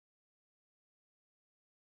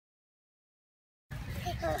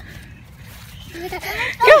Go! Come on!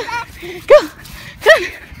 Come on!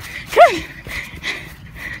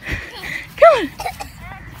 Come on!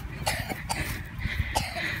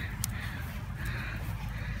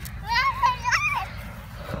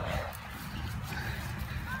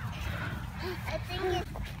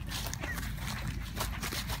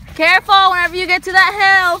 Careful whenever you get to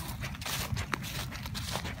that hill.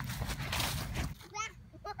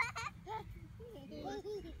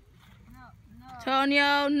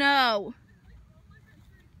 Tonio, no.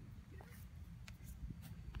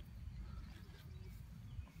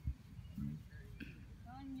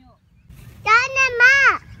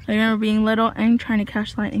 I remember being little and trying to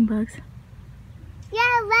catch lightning bugs. Yeah,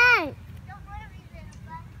 right.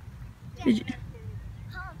 Did you?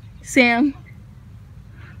 Sam.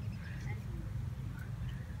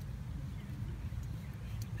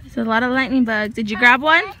 There's a lot of lightning bugs. Did you grab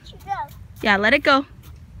one? Yeah, let it go.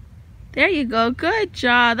 There you go. Good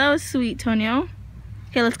job. That was sweet, Tonio.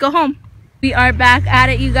 Okay, let's go home. We are back at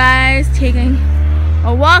it, you guys. Taking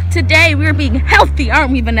a walk today. We're being healthy,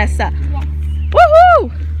 aren't we, Vanessa? Yes.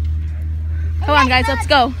 Woohoo! Come on, guys. Let's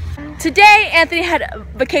go. Today, Anthony had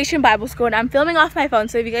vacation Bible school, and I'm filming off my phone,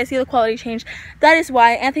 so if you guys see the quality change, that is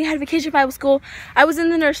why. Anthony had vacation Bible school. I was in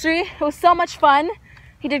the nursery. It was so much fun.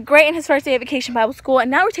 He did great in his first day of vacation Bible school,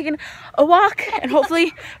 and now we're taking a walk, and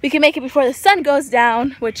hopefully we can make it before the sun goes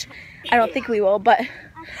down, which I don't think we will, but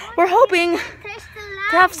we're hoping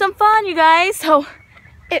to have some fun, you guys. So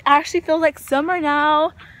it actually feels like summer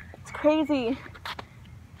now. It's crazy.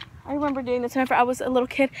 I remember doing this whenever I was a little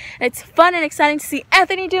kid. It's fun and exciting to see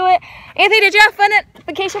Anthony do it. Anthony, did you have fun at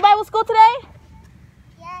vacation Bible school today?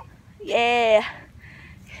 Yes. Yeah.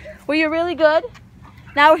 Were you really good?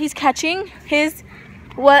 Now he's catching his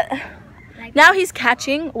now he's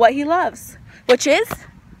catching what he loves, which is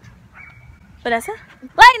Vanessa?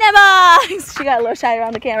 Lightning bugs! She got a little shy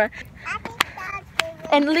around the camera.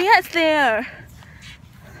 And Leah's there.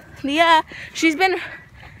 Leah, she's been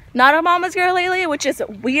not a mama's girl lately, which is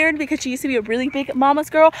weird because she used to be a really big mama's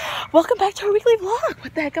girl. Welcome back to our weekly vlog.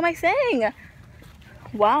 What the heck am I saying?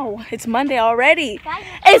 Wow, it's Monday already.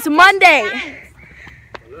 It's Monday.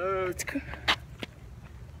 Hello.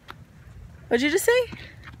 What'd you just say?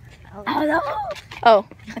 Hello. Oh,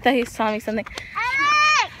 I thought he was telling me something.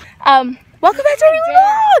 Welcome back to our weekly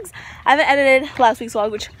vlogs. I haven't edited last week's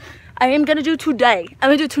vlog, which I am gonna do today. I'm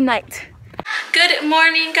gonna do tonight. Good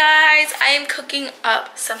morning, guys. I am cooking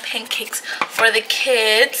up some pancakes for the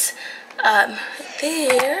kids.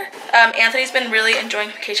 Anthony's been really enjoying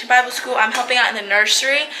vacation Bible school. I'm helping out in the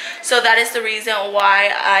nursery, so that is the reason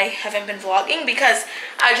why I haven't been vlogging, because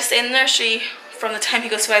I just stay in the nursery from the time he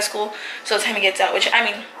goes to high school so the time he gets out, which, I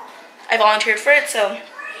mean, I volunteered for it, so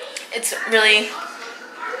it's really,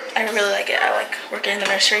 I really like it. I like working in the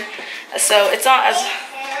nursery, so it's not as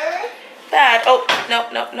bad. Oh, no.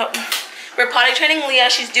 We're potty training Leah.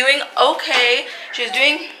 She's doing okay. She's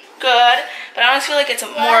doing good, but I always feel like it's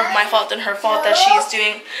more of my fault than her fault that she's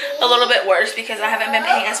doing a little bit worse, because I haven't been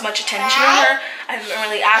paying as much attention to her. I haven't been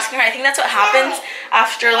really asking her. I think that's what happens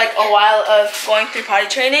after like a while of going through potty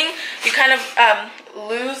training. You kind of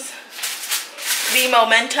lose the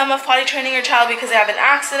momentum of potty training your child because they have an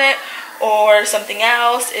accident or something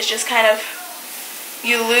else. It's just kind of,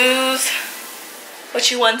 you lose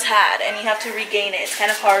what you once had and you have to regain it. It's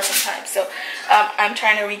kind of hard sometimes, so I'm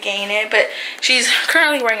trying to regain it, but she's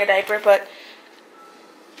currently wearing a diaper. But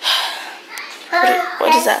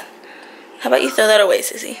what is that? How about you throw that away,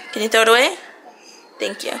 Sissy? Can you throw it away?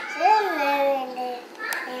 Thank you.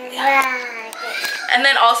 Yeah. And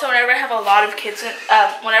then also, whenever I have a lot of kids,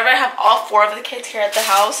 whenever I have all 4 of the kids here at the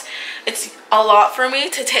house, it's a lot for me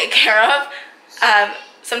to take care of.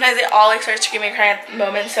 Sometimes they all like start screaming and crying at the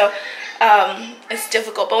moment, so it's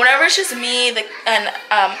difficult. But whenever it's just me and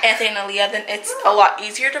Anthony and Aaliyah, then it's a lot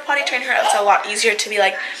easier to potty train her. It's a lot easier to be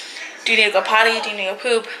like, do you need to go potty? Do you need to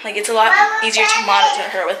go poop? Like, it's a lot easier to monitor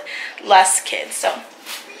her with less kids. So,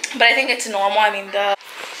 but I think it's normal. I mean,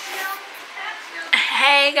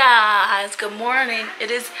 hey guys, good morning.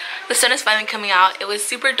 The sun is finally coming out. It was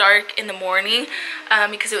super dark in the morning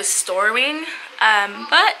because it was storming,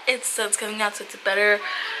 but the sun's coming out, so it's a better,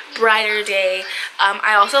 brighter day.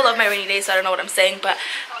 I also love my rainy days, so I don't know what I'm saying, but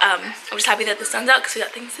I'm just happy that the sun's out because we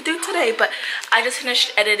got things to do today. But I just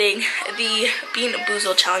finished editing the Bean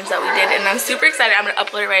Boozled challenge that we did, and I'm super excited. I'm gonna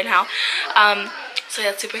upload it right now. So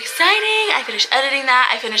that's super exciting. I finished editing that.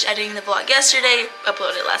 I finished editing the vlog yesterday,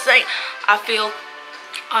 uploaded it last night. I feel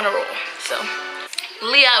on a roll. So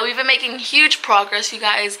Leah, we've been making huge progress, you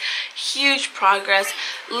guys. Huge progress.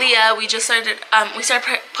 Leah, we just started, we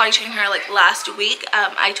started potty training her like last week.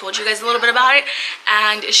 I told you guys a little bit about it,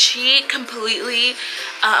 and she completely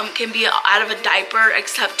can be out of a diaper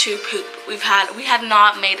except to poop. We had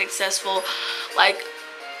not made a successful like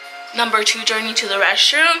number 2 journey to the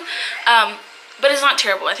restroom, but it's not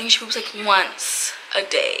terrible. I think she poops like once a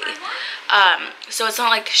day. So it's not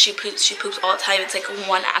like she poops all the time. It's like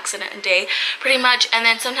one accident a day pretty much, and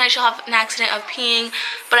then sometimes she'll have an accident of peeing,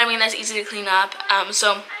 but I mean that's easy to clean up.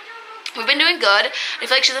 So we've been doing good. I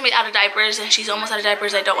feel like she's gonna be out of diapers, and she's almost out of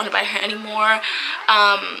diapers. I don't want to buy her anymore.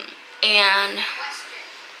 And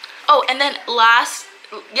then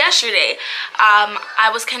yesterday,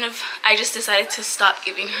 I just decided to stop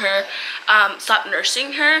giving her, stop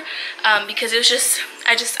nursing her, because it was just,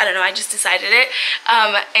 I don't know, I just decided it,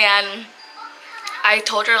 and I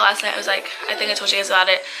told her last night, I was like, I think I told you guys about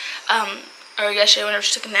it, or yesterday whenever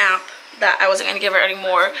she took a nap, that I wasn't going to give her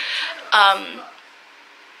anymore. I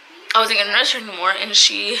wasn't going to nurse her anymore, and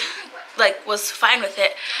she like was fine with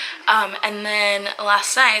it, and then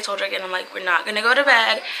last night I told her again, I'm like, we're not going to go to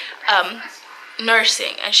bed,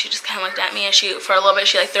 nursing, and she just kind of looked at me, and for a little bit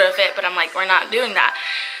she like threw a fit, but I'm like, we're not doing that.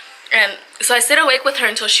 And so I stayed awake with her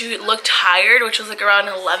until she looked tired, which was like around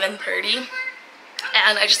 11:30,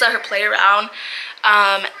 and I just let her play around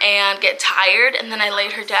and get tired, and then I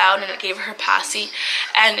laid her down and gave her passy,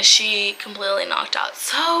 and she completely knocked out.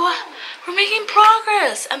 So we're making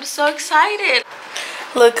progress. I'm so excited.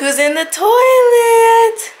 Look who's in the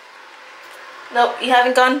toilet. Nope, you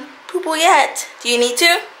haven't gone poo-poo yet. Do you need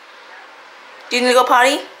to? Do you need to go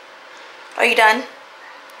potty? Are you done?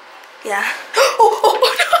 Yeah. Oh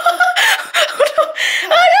no!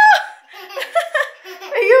 Oh no!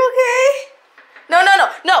 Are you okay?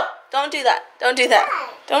 No! Don't do that. Don't do that.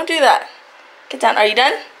 Don't do that. Get down. Are you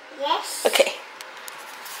done? Yes. Okay.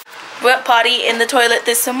 We went potty in the toilet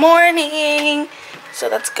this morning, so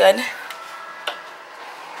that's good.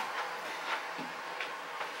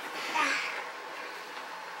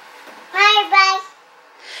 Bye.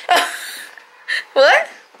 What?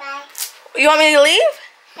 Bye. You want me to leave?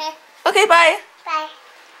 Okay, bye. Bye.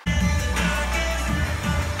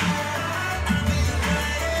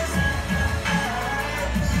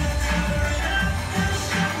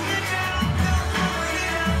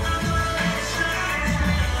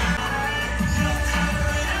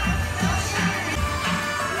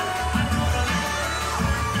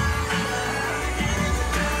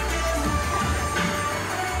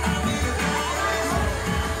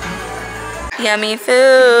 Yummy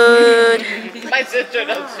food. My sister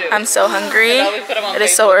does too. I'm so hungry. And we put 'em on It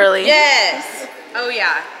is so early. Yes. Oh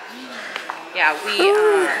yeah. Yeah, we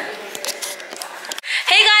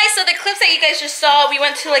Hey guys, so the clips that you guys just saw, we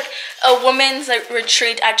went to like a women's like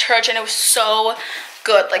retreat at church, and it was so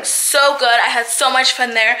good, like so good. I had so much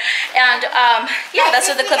fun there, and yeah, that's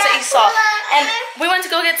what the clips that you saw. And we went to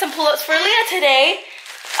go get some pull-ups for Leah today,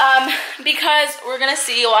 because we're gonna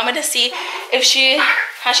see, well, I'm gonna see if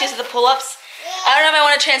how she does the pull-ups. I don't know if I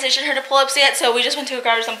want to transition her to pull-ups yet, so we just went to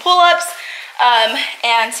grab her some pull-ups,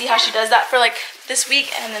 and see how she does that for like this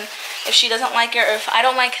week, and then if she doesn't like it, or if I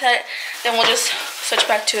don't like that, then we'll just switch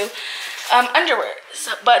back to underwear.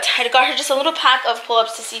 So, but I got her just a little pack of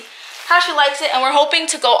pull-ups to see how she likes it, and we're hoping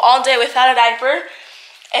to go all day without a diaper,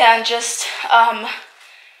 and just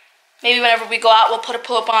maybe whenever we go out, we'll put a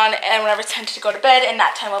pull-up on, and whenever it's time to go to bed, and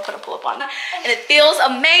that time we'll put a pull-up on. And it feels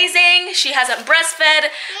amazing. She hasn't breastfed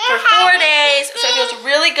for 4 days, so it feels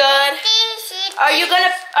really good. Are you gonna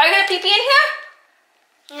pee-pee in here?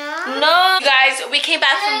 No. You guys, we came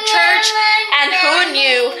back from church, and who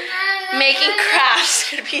knew making crafts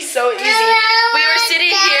could be so easy?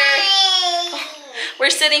 We're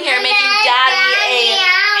sitting here making Daddy a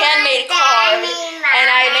handmade card, and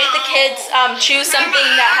I made the kids choose something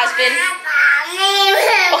that has been.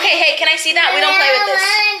 Okay, hey, can I see that? We don't play with this.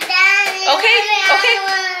 Okay.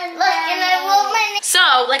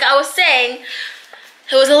 So, like I was saying,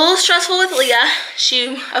 it was a little stressful with Leah.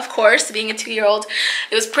 She, of course, being a 2-year-old,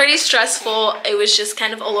 it was pretty stressful. It was just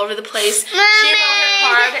kind of all over the place. She wrote her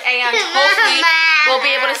card, and hopefully we'll be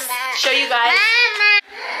able to show you guys.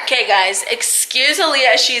 Okay, guys, excuse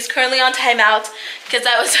Aaliyah. She's currently on timeout because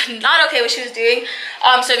that was not okay what she was doing.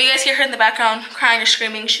 So if you guys hear her in the background crying or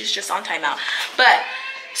screaming, she's just on timeout. But,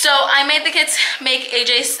 so I made the kids make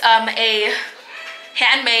AJ's a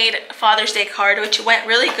handmade Father's Day card, which went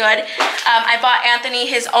really good. I bought Anthony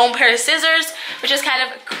his own pair of scissors, which is kind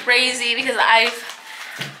of crazy because I've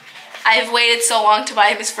I've waited so long to buy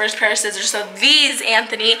him his first pair of scissors. So these,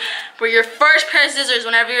 Anthony, were your first pair of scissors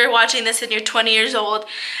whenever you're watching this and you're 20 years old.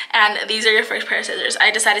 And these are your first pair of scissors.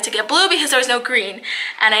 I decided to get blue because there was no green.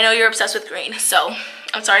 And I know you're obsessed with green. So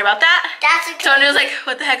I'm sorry about that. That's okay. Tony was like,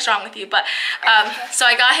 what the heck's wrong with you? But, so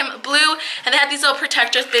I got him blue, and they had these little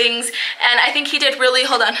protector things, and I think he did really,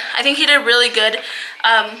 hold on, I think he did really good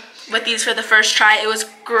with these for the first try. It was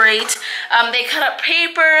great. They cut up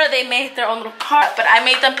paper, they made their own little card, but I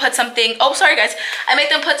made them put something, oh, sorry guys, I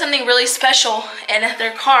made them put something really special in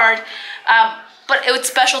their card, but it was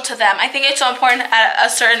special to them. I think it's so important at a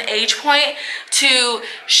certain age point to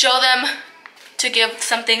show them, to give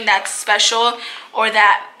something that's special or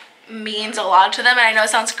that means a lot to them. And I know it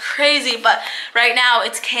sounds crazy, but right now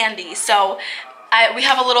it's candy. So we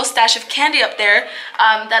have a little stash of candy up there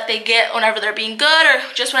that they get whenever they're being good, or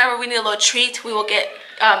just whenever we need a little treat, we will get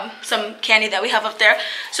some candy that we have up there.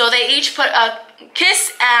 So they each put a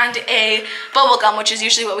kiss and a bubble gum, which is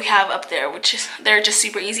usually what we have up there, which is, they're just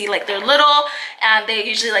super easy. Like, they're little and they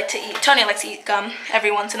usually like to eat, Tony likes to eat gum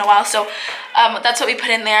every once in a while, so that's what we put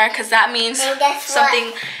in there, because that means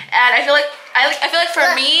something. And I feel like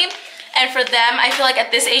for me and for them, I feel like at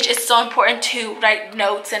this age it's so important to write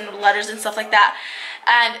notes and letters and stuff like that.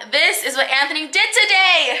 And this is what Anthony did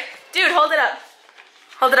today. Dude, hold it up,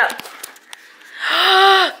 hold it up.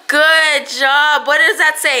 Good job. What does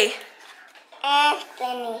that say?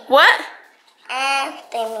 Anthony. What?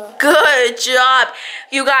 Anthony. Good job.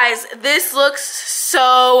 You guys, this looks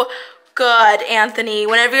so good, Anthony.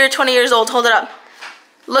 Whenever you're 20 years old, hold it up.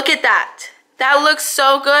 Look at that. That looks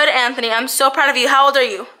so good, Anthony. I'm so proud of you. How old are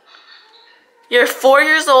you? You're 4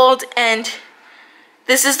 years old, and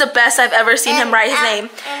this is the best I've ever seen him write his name.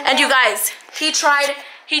 And you guys, he tried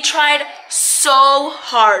so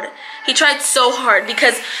hard. He tried so hard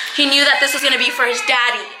because he knew that this was gonna be for his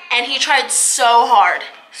daddy, and he tried so hard.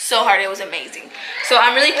 So hard, it was amazing. So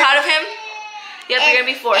I'm really proud of him. Yep, you're gonna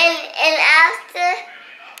be 4. And after,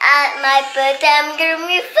 at my birthday, I'm gonna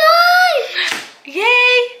be 5.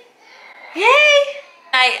 Yay! Yay!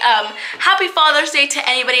 Happy Father's Day to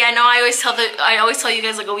anybody. I know I always tell you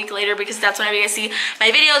guys like a week later because that's whenever you guys see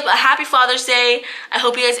my videos, but happy Father's Day. I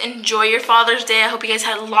hope you guys enjoy your Father's Day. I hope you guys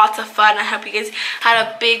had lots of fun. I hope you guys had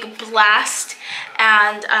a big blast.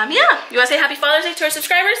 And yeah, you want to say happy Father's Day to our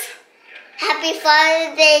subscribers? Happy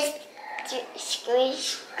Father's Day to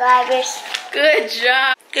subscribers. Good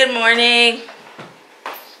job. Good morning.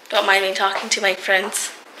 Don't mind me talking to my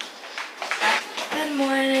friends. Good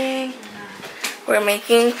morning. We're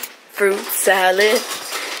making fruit salad.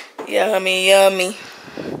 Yummy, yummy.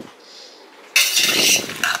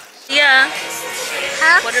 Yeah.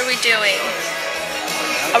 Huh? What are we doing?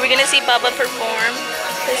 Are we gonna see Bubba perform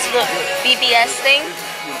this little BBS thing?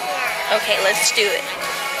 Okay, let's do it.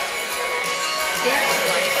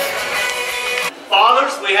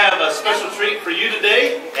 Fathers, we have a special treat for you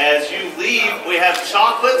today. As you leave, we have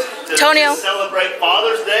chocolate to celebrate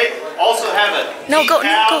Father's Day. Also have a decal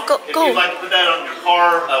if you'd like to put that on your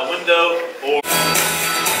car window or.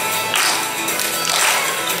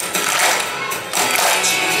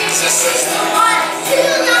 Jesus is the one who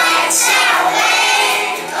lights our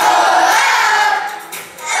way. Oh,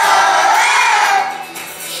 oh, oh.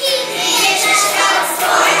 He gives us hope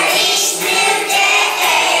for each new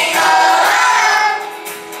day. Oh.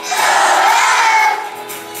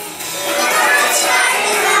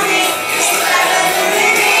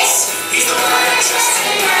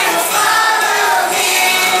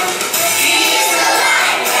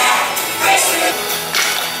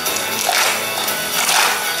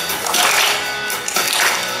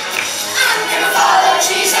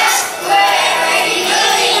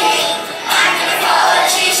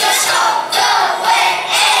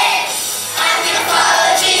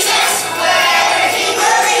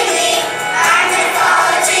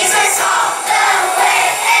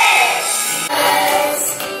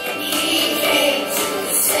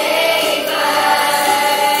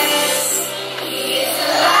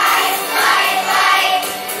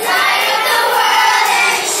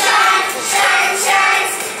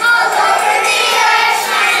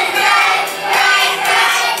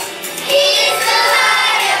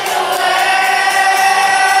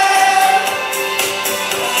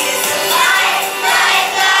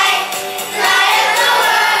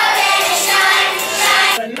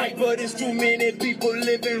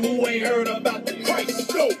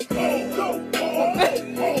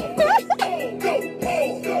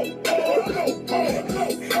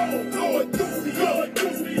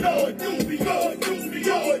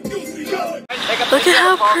 Look at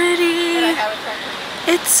how pretty.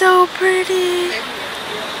 It's so pretty.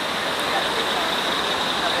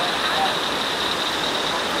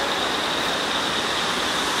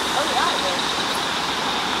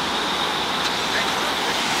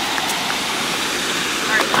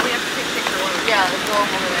 Yeah, let's go over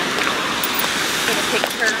there. Take a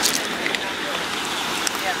picture.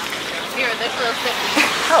 Yeah. Here, this little sticky.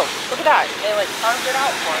 Oh, look at that. They like carved it out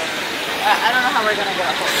for us. I don't know how we're gonna get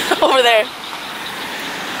up over there.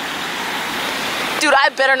 Dude, I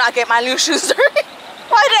better not get my new shoes dirty.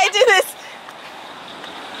 Why did I do this?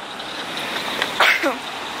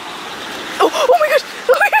 Oh my gosh.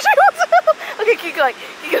 Oh my gosh. Okay, keep going.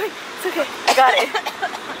 Keep going. It's okay. I got it.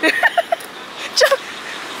 Jump.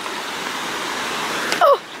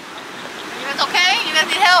 Oh. You guys okay? You guys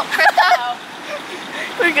need help? Krista?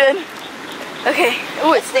 We're good. Okay.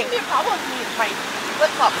 Oh, it stinks. The problem is my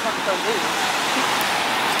flip-flops aren't so loose.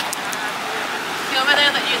 See over there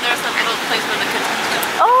that there's a little place where the kids can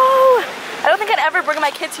sit. Oh, I don't think I'd ever bring my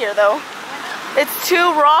kids here though. It's too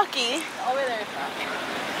rocky. Over there is rocky.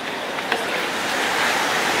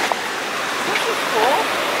 This is cool.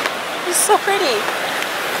 It's so pretty.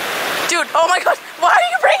 Dude, oh my gosh, why are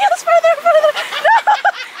you bringing us further and further?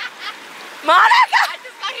 No! Monica! I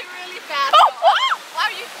just got here really fast. Oh, oh.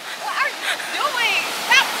 What are you doing?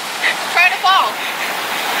 Stop! Trying to fall.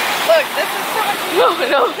 Look, this is so much. No,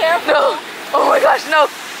 no. Oh my gosh,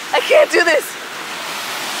 no. I can't do this.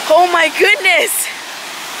 Oh my goodness.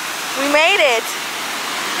 We made it.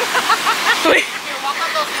 Here, walk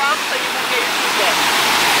on those rocks so you won't get your shoes wet.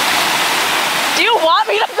 Do you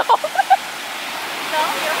want me to go? No,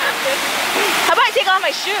 you don't have to. How about I take off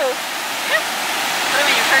my shoes? Yeah. Put them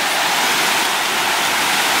in your purse.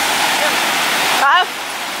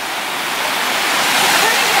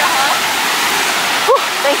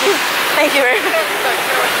 Thank you. Thank you very much.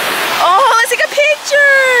 Oh, let's take a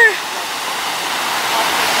picture.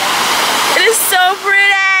 It is so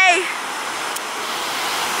pretty.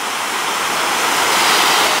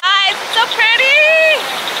 Guys, it's so pretty.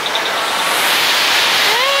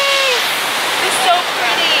 Hey, it's so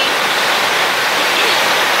pretty.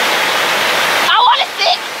 I want to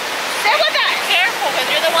sit. Stay with that. Careful, because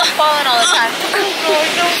you're the one falling all the time.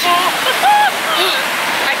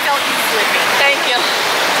 I felt you slipping. Thank you.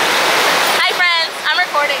 Hi friends, I'm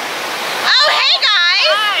recording. Oh, hey guys.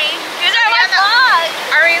 Hi. These are my vlogs.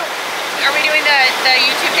 Are we doing the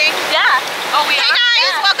YouTube thing? Yeah. Oh, we are? Hey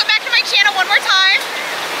guys, Yeah. welcome back to my channel one more time.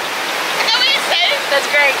 Is that what you said? That's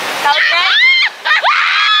great. That was great.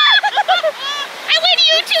 I went to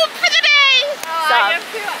YouTube for the day. Oh, Stop. I am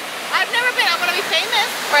too. I've never been. I'm gonna be famous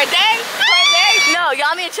for a day. For a day. No,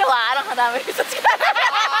 y'all need to chill out. I don't have that many subscribers.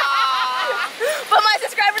 But my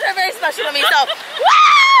subscribers are very special to me, so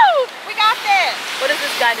woo! We got this. What is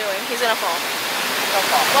this guy doing? He's gonna fall. Don't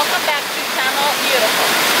fall. Welcome back to Channel Beautiful.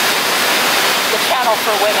 The channel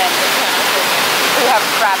for women. The channel for who have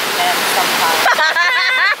crap men sometimes.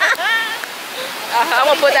 I'm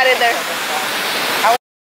gonna put that in there.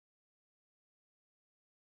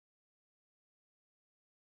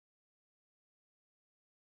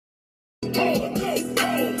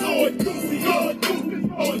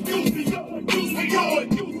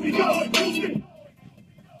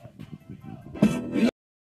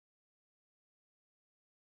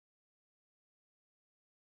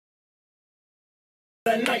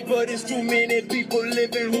 At night, but it's too many people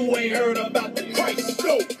living who ain't heard about the Christ.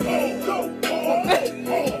 Go, go, go,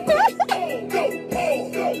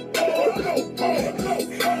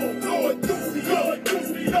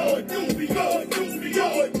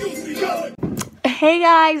 Hey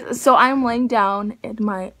guys, so I'm laying down in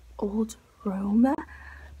my old room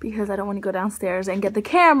because I don't want to go downstairs and get the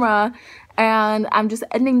camera, and I'm just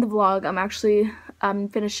ending the vlog. I'm actually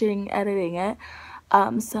finishing editing it.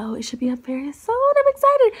 So it should be up very soon. I'm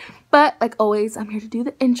excited. But like always, I'm here to do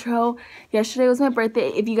the intro. Yesterday was my birthday.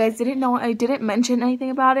 If you guys didn't know, I didn't mention anything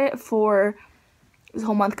about it for this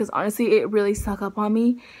whole month because honestly, it really snuck up on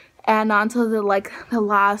me. And not until the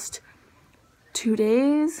last 2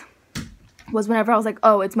 days was whenever I was like,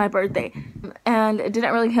 oh, it's my birthday. And it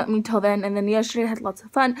didn't really hit me till then. And then yesterday I had lots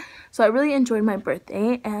of fun. So I really enjoyed my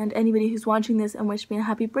birthday. And anybody who's watching this and wish me a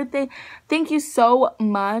happy birthday, thank you so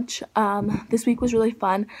much. This week was really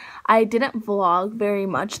fun. I didn't vlog very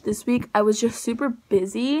much this week. I was just super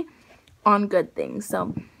busy on good things.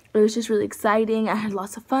 So it was just really exciting. I had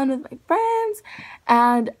lots of fun with my friends.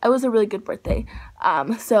 And it was a really good birthday.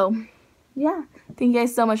 So yeah, thank you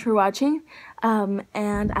guys so much for watching.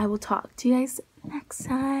 And I will talk to you guys next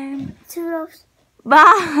time. Toodles.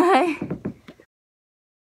 Bye.